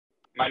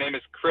My name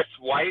is Chris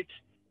White,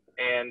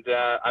 and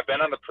I've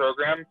been on the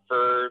program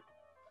for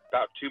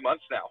about 2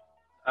 months now.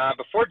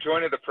 Before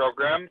joining the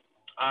program,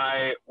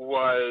 I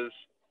was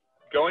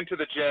going to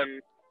the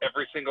gym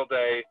every single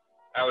day.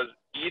 I was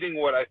eating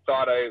what I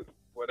thought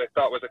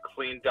was a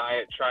clean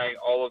diet, trying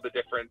all of the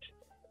different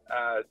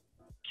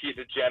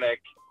ketogenic,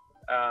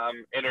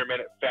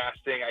 intermittent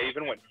fasting. I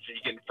even went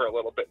vegan for a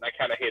little bit, and I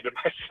kind of hated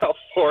myself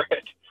for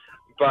it.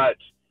 But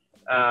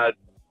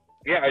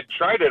yeah, I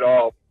tried it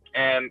all,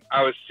 and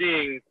I was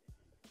seeing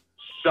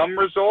some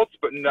results,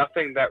 but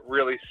nothing that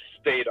really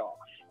stayed off.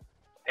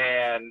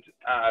 And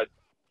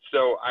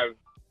so I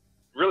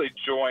really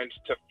joined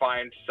to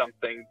find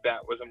something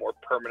that was a more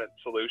permanent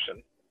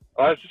solution.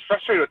 I was just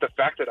frustrated with the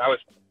fact that I was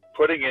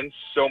putting in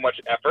so much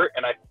effort,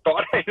 and I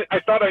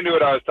thought I knew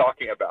what I was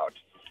talking about.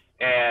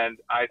 And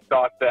I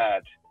thought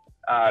that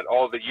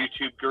all the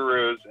YouTube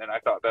gurus, and I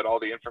thought that all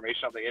the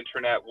information on the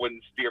internet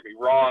wouldn't steer me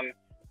wrong,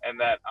 and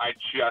that I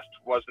just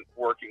wasn't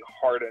working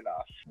hard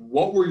enough.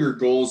 What were your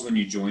goals when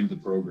you joined the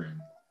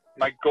program?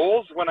 My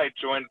goals when I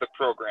joined the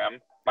program,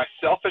 my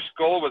selfish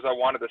goal was I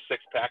wanted a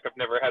six-pack. I've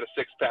never had a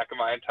six-pack in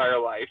my entire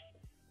life.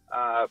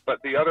 But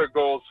the other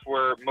goals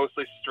were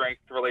mostly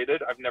strength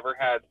related. I've never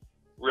had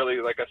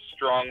really like a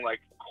strong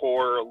like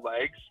core or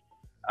legs.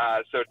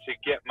 So to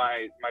get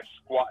my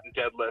squat and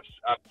deadlifts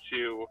up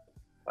to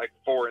like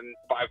 400 and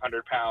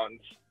 500 pounds,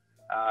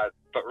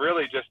 but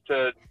really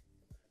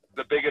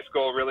the biggest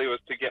goal really was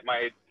to get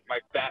my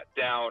fat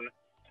down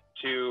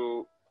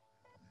to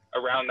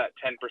around that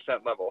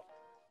 10% level.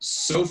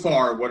 So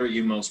far, what are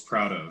you most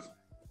proud of?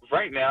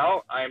 Right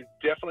now, I'm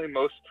definitely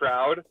most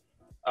proud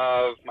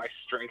of my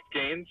strength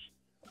gains.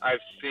 I've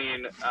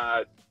seen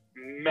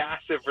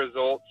massive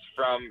results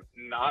from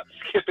not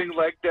skipping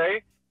leg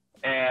day,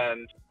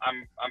 and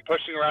I'm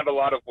pushing around a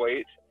lot of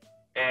weight,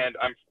 and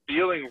I'm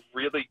feeling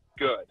really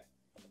good.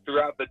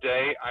 Throughout the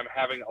day, I'm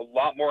having a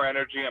lot more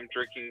energy. I'm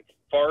drinking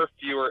far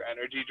fewer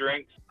energy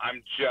drinks.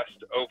 I'm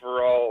just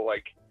overall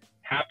like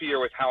happier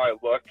with how I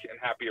look and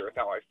happier with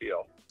how I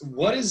feel.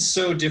 What is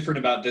so different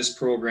about this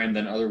program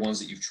than other ones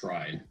that you've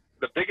tried?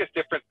 The biggest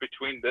difference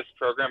between this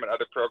program and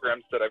other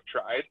programs that I've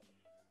tried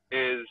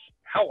is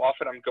how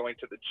often I'm going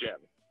to the gym.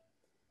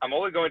 I'm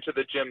only going to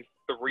the gym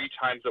 3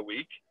 times a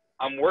week.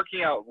 I'm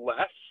working out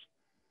less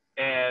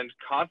and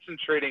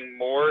concentrating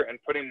more and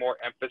putting more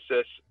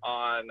emphasis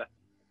on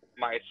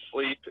my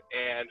sleep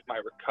and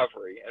my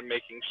recovery and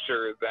making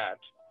sure that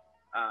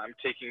I'm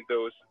taking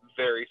those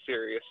very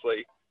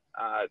seriously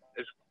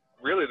is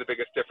really the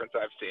biggest difference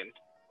I've seen.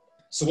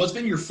 So what's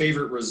been your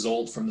favorite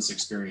result from this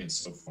experience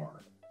so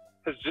far?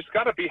 Has just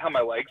got to be how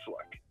my legs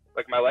look.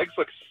 Like my legs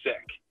look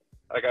sick.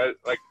 Like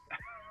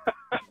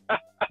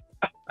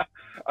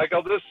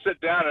I'll just sit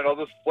down and I'll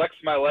just flex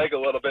my leg a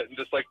little bit and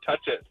just like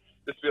touch it.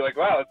 Just be like,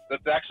 wow,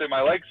 that's actually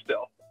my leg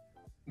still.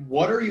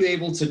 What are you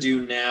able to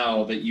do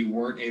now that you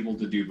weren't able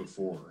to do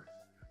before?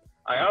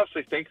 I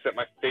honestly think that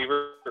my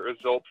favorite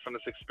result from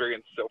this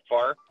experience so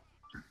far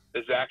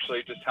is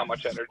actually just how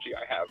much energy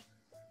I have.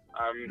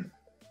 I'm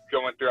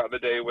going throughout the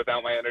day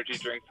without my energy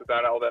drinks,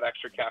 without all that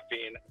extra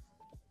caffeine,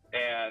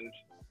 and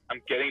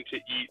I'm getting to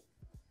eat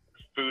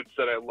foods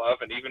that I love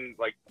and even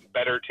like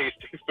better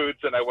tasting foods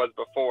than I was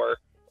before,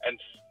 and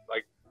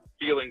like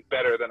feeling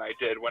better than I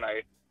did when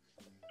I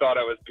thought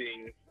I was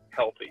being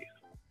healthy.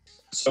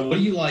 So what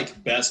do you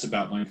like best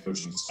about my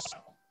coaching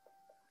style?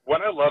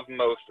 What I love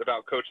most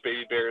about Coach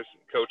Baby Bear's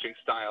coaching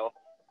style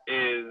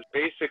is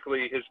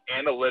basically his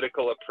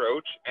analytical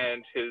approach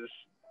and his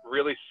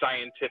really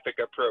scientific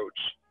approach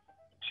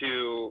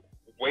to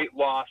weight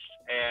loss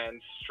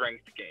and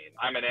strength gain.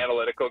 I'm an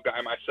analytical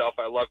guy myself.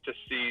 I love to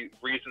see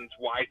reasons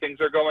why things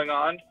are going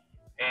on,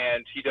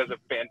 and he does a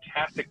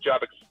fantastic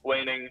job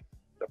explaining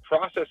the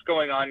process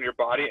going on in your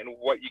body and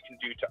what you can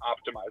do to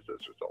optimize those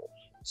results.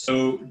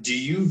 So do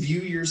you view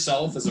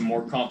yourself as a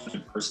more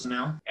confident person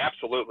now?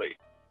 Absolutely.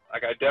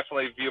 Like I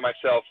definitely view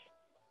myself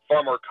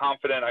far more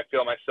confident. I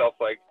feel myself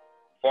like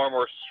far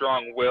more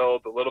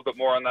strong-willed, a little bit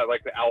more on that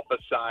like the alpha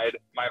side.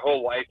 My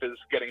whole life is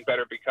getting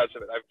better because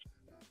of it. I've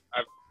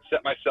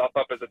set myself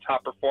up as a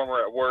top performer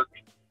at work.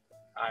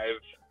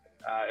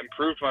 I've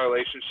improved my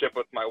relationship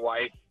with my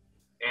wife,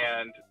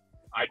 and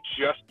I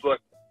just look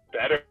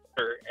better,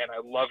 and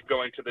I love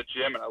going to the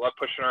gym, and I love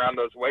pushing around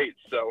those weights.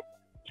 So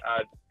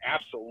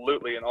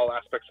absolutely, in all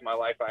aspects of my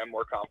life, I am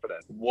more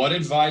confident. What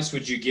advice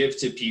would you give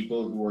to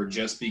people who are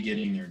just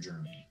beginning their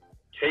journey?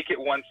 Take it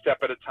one step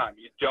at a time.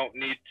 You don't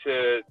need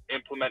to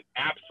implement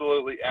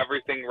absolutely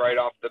everything right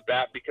off the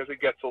bat because it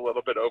gets a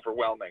little bit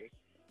overwhelming.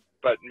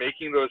 But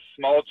making those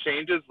small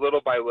changes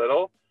little by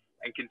little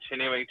and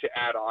continuing to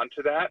add on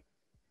to that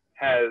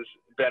has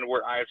been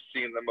where I've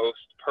seen the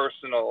most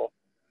personal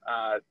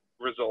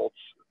results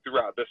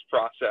throughout this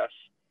process.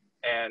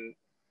 And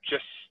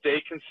just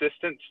stay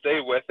consistent, stay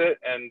with it,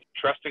 and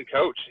trust in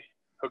Coach.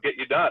 He'll get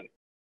you done.